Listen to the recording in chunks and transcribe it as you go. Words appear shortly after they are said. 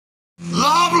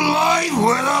life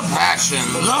with a passion.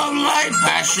 Love life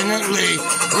passionately.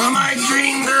 Well, my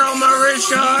dream girl,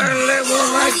 Marisha Harlett, will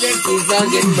like that keeps on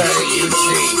getting better, you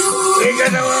see.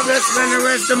 Because I want to spend the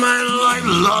rest of my life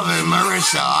loving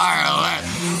Marisha Harlett.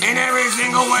 In every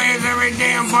single way, every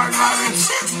damn part 5 and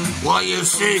 6. Well, you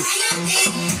see,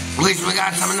 at least we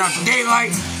got some enough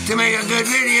daylight to make a good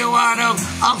video out of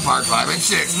on part 5 and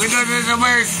 6 because it's a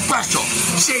very special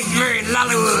Shakespeare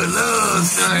Hollywood love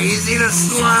story. You see the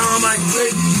smile on my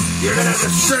face? You're gonna have to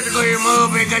surgically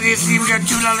remove because you see we got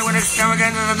 2 Hollywood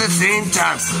extravaganzas at the same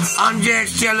time. I'm Jack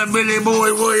Teller, Billy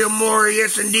Boy, William Moore,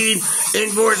 yes indeed,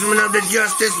 enforcement of the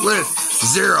justice with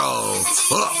 0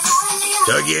 hooks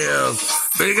to give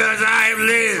because I've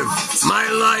lived my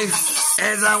life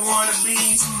as I want to be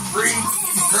free.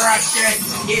 Karate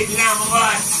is now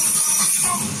alive.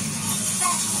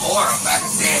 Or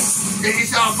Pakistan. Did you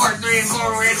saw part 3 and 4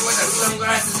 red with the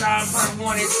sunglasses on? Part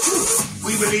 1 is 2.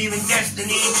 We believe in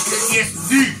destiny because yes,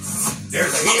 indeed,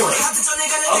 there's a healing.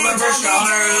 I'm a Marisha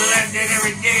Harlett and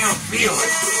every day I'm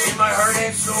feeling in my heart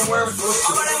and soul where we're supposed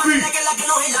to be.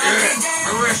 Yeah,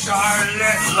 Marisha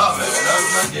Harlett, love it,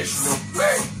 unconditional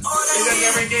way. Because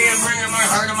every day I'm bringing my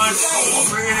heart and my soul. I'm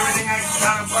bringing everything I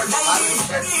got apart.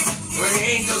 When the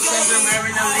angel sends them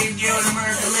every night, leave you on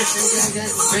American mission.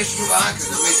 Fish you behind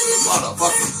because it makes you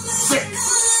motherfucking sick.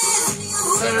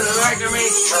 Instead of the right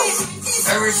remains true.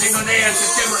 Every single day on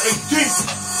September 18th.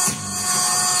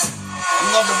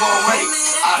 I love to go away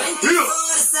out of here.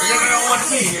 Because I don't want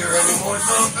to be here anymore.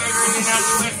 So I'm figuring out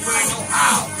the best way I know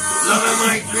how. Loving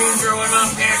my dream girl and my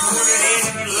past with an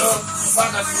end and a love.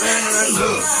 Fuck a man and a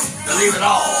love. To leave it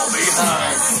all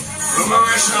behind. From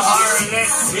Marisha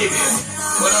Harlett, baby.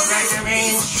 But if that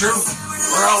remains true,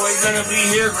 we're always gonna be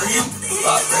here for you.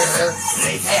 Up there,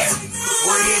 they have.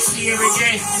 Where do you see every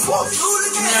day?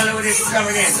 Now look at this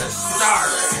extravaganza. Star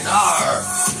and our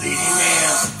leading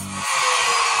man.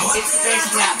 It's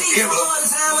based on hero.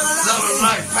 Loving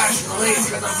life passionately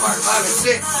because I'm part 5 and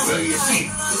 6. Will you see?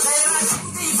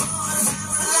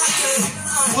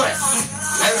 What?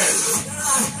 Heaven.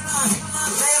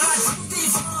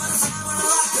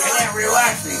 And that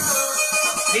relaxing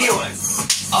feeling.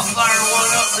 I'll fire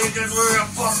one up because we're a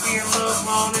fucking love,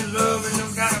 all in love, and no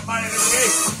doubt about it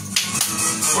today.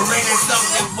 We're making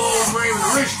something bold, brave,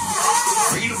 and rich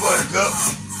for you, Buttercup.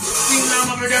 See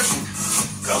now my production.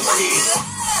 Company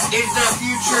is the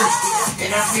future,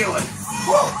 and I'm feeling,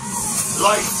 whoa,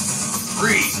 life,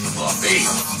 free, fluffy.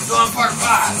 So on part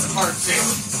 5 and part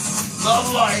 6. Love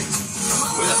life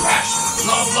with a passion.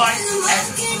 Love life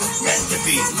as it's meant to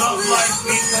be. Love life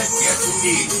because yes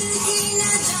indeed.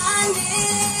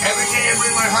 Every day I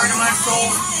bring my heart and my soul,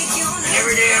 and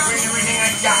every day I bring everything I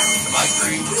got to my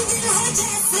dream.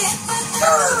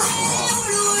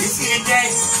 You see today,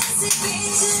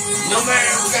 no matter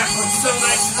if we got to put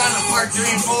sunglasses on the part 3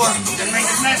 and 4, then make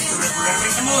the best of it. We're going to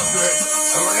make the most of it,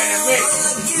 and we're going to make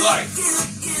life,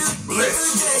 bliss,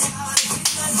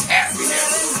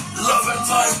 happiness, love and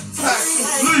life, passion,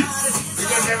 sleep.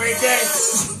 Because every day,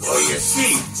 well you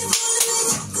see,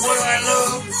 what do I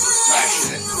love?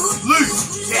 Passionate, sleep.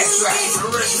 That's right,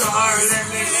 Marisha Harlett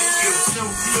makes it feel so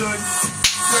good.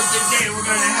 So today we're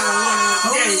gonna have a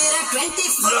wonderful day.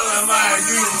 Loving my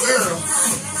dream girl.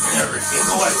 And every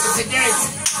single way. So today,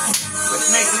 let's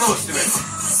make the most of it.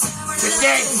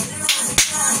 Today,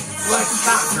 let's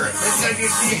conquer it. Because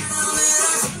you see,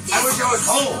 I wish I was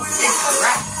home. It's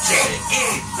rap chatted.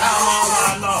 It's all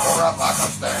my love. Or up I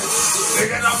can stand.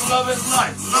 Because I'm loving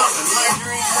life. Loving my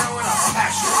dream girl with a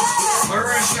passion.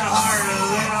 Marisha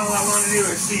Harlett, all I want to do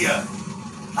is see ya.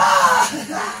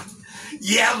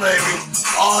 Yeah, baby.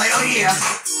 Oh, hell yeah.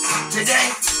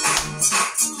 Today,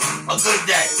 a good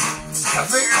day. I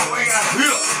figure out we got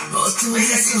here. Because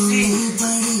you see,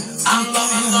 I'm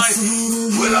loving life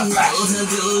with a passion.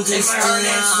 In my heart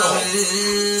and soul.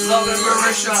 Loving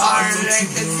Marisha Harlett.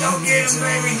 Go get him,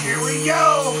 baby. Here we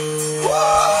go. Woo!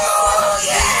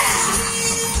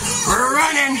 Yeah! We're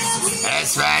running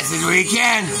as fast as we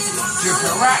can to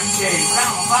Karate,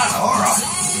 down by the horror,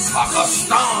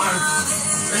 Pakistan.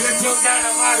 There's a joke down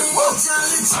by the whoop.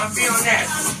 I'm feeling that.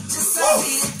 Whoa!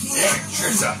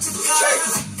 Electricity.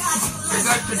 Shake.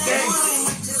 Because today,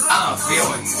 I'm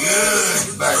feeling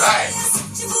good. But right.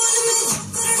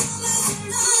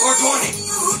 420.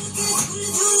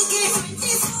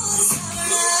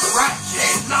 Karate,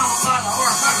 down by the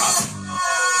horror, Pakistan.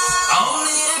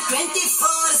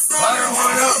 Fire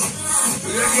one up.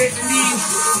 We're gonna get the knees.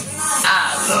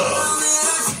 I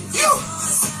love you.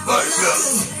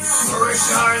 Buttercup.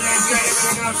 Marisha Harlett got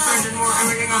everything I'm searching more,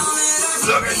 everything I'm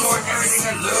looking for, everything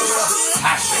I love.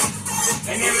 Passion.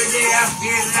 And every day I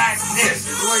feel like this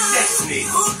is where destiny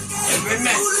has been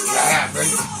meant to happen.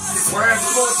 American, where I'm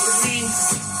supposed to be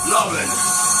loving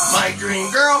my dream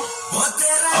girl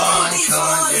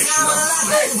unconditionally.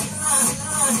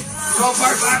 So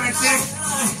part 5 and 6,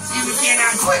 see we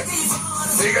cannot quit.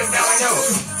 Because now I know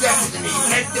destiny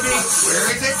meant to be. Where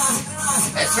is it?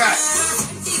 That's right.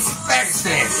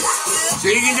 Pakistan. So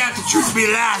you can doubt the truth be a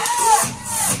lie.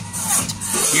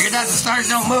 You can doubt the stars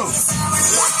don't move.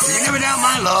 You can never doubt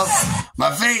my love,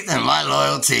 my faith, and my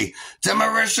loyalty. To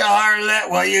Marisha Harlett,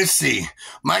 well, you see,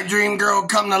 my dream girl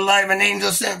come to life, an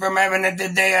angel sent from heaven at the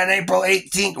day on April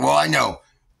 18th. Well, I know.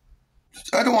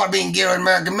 I don't want to be in Gaylord,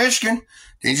 America, Michigan.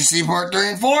 Didn't you see part 3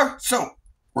 and 4? So,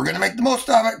 we're going to make the most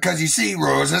of it, because you see,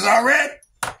 roses are red,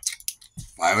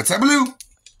 violets are blue.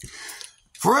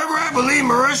 Forever I believe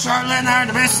Marisha Harlett and I are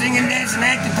the best singing, dancing,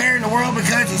 acting pair in the world,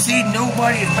 because you see,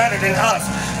 nobody is better than us.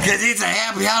 Because it's a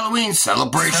happy Halloween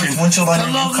celebration. To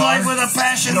love life with a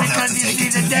passion, because you see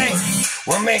today,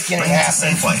 we're making it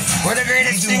happen. We're the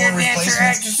greatest singer, dancer,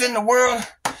 actress in the world.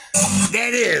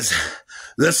 That is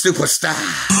the superstar.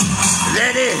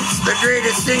 That is the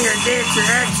greatest singer, dancer,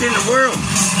 actress in the world.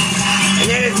 And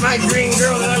that is my dream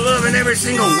girl that I love in every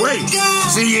single way.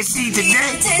 So you see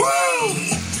today,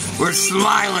 woo! We're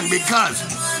smiling because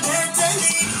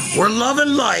we're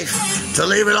loving life to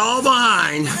leave it all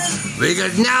behind,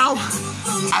 because now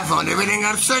I found everything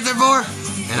I'm searching for,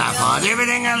 and I found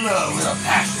everything I love with a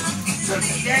passion. So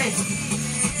today,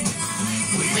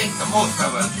 we make the most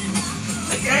of it.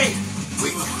 Today,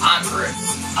 we conquer it.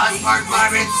 On part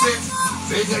 5 and 6,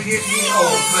 because you see,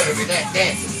 oh baby, that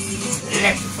dancing,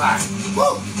 electrifying,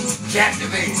 woo,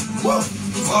 captivating, woo,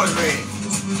 motivating.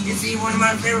 You see, one of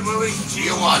my favorite movies,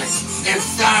 you want it. Them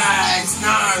sides,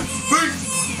 snarls,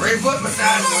 free foot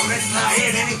massage, don't miss my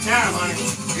head anytime, honey.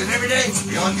 Because every day,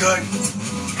 feeling good.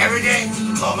 Every day,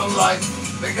 loving life.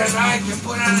 Because I can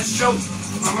put on a show.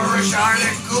 I'm Marisha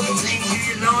Harlett, cool, clean, do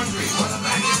your laundry. Well, the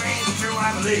back of rain, true,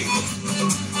 I believe.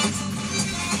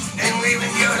 And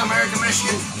leaving you in America,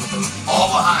 Michigan, all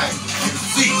behind. You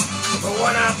see, for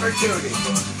one opportunity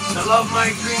to love my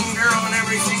dream girl in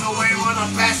every single way with a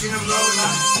passion of love.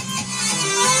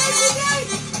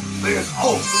 Because,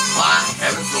 oh, my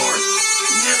heavens, Lord,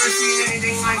 never seen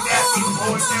anything like that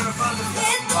before. Never found the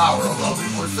power of love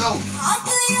before. So,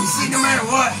 you see, no matter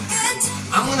what,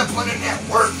 I'm going to put in that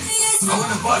work. I'm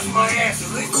going to bust my ass at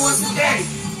least once a day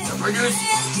to produce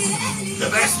the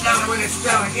best dollar with its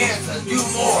style again, to do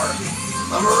more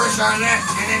of Marisha Harlett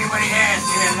than anybody has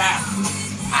in their life.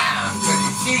 Because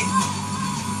you see,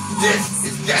 this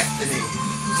is destiny.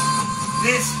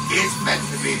 This is meant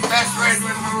to be. Best friend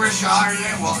with Marisha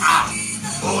Harlett. Well,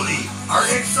 holy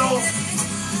hearted soul.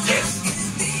 This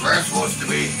is where it's supposed to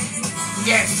be.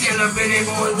 Get still a bitty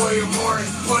boy where you're born,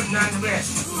 putting on the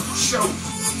best show.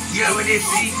 You know what they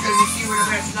see? Because you see we're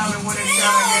the best love and what it's done.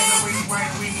 I guess the way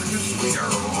we produce, we are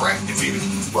wrecked to be.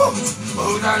 Woo!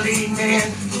 Who's our lead man?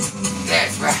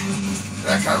 That's right.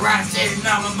 The karate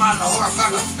love about the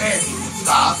horrible spin.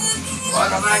 Stop.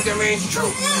 What the fact remains true.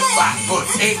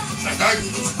 5'8",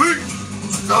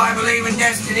 so I believe in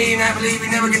destiny, and I believe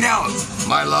you never can doubt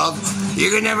my love.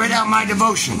 You can never doubt my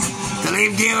devotion to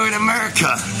leave Gaylord,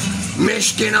 America,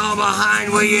 Michigan all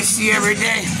behind, where you see every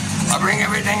day. I bring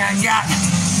everything I got.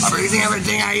 I bring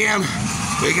everything I am,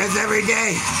 because every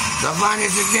day, the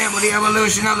finest example, the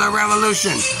evolution of the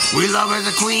revolution. We love as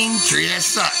a queen, treat as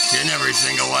such in every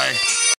single way.